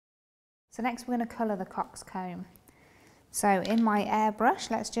So next we're going to colour the coxcomb. So in my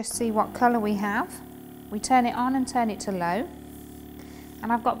airbrush, let's just see what colour we have. We turn it on and turn it to low.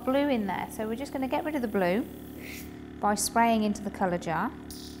 And I've got blue in there, so we're just going to get rid of the blue by spraying into the colour jar.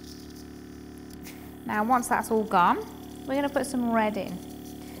 Now once that's all gone, we're going to put some red in.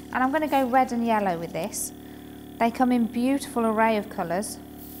 And I'm going to go red and yellow with this. They come in beautiful array of colours,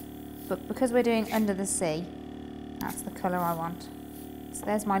 but because we're doing under the sea, that's the colour I want. So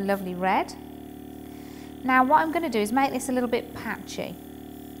there's my lovely red. Now what I'm going to do is make this a little bit patchy.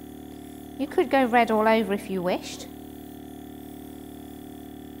 You could go red all over if you wished,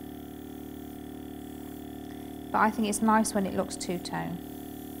 but I think it's nice when it looks two-tone.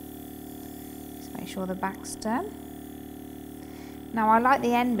 Just make sure the back's done. Now I like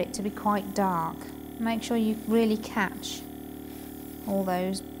the end bit to be quite dark. Make sure you really catch all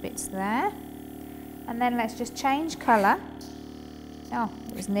those bits there. And then let's just change colour. Oh,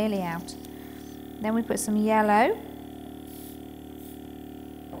 it was nearly out. Then we put some yellow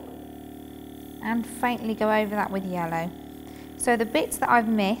and faintly go over that with yellow. So the bits that I've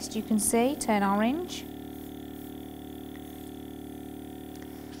missed, you can see, turn orange.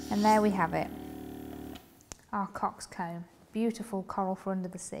 And there we have it. Our coxcomb. Beautiful coral for under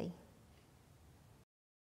the sea.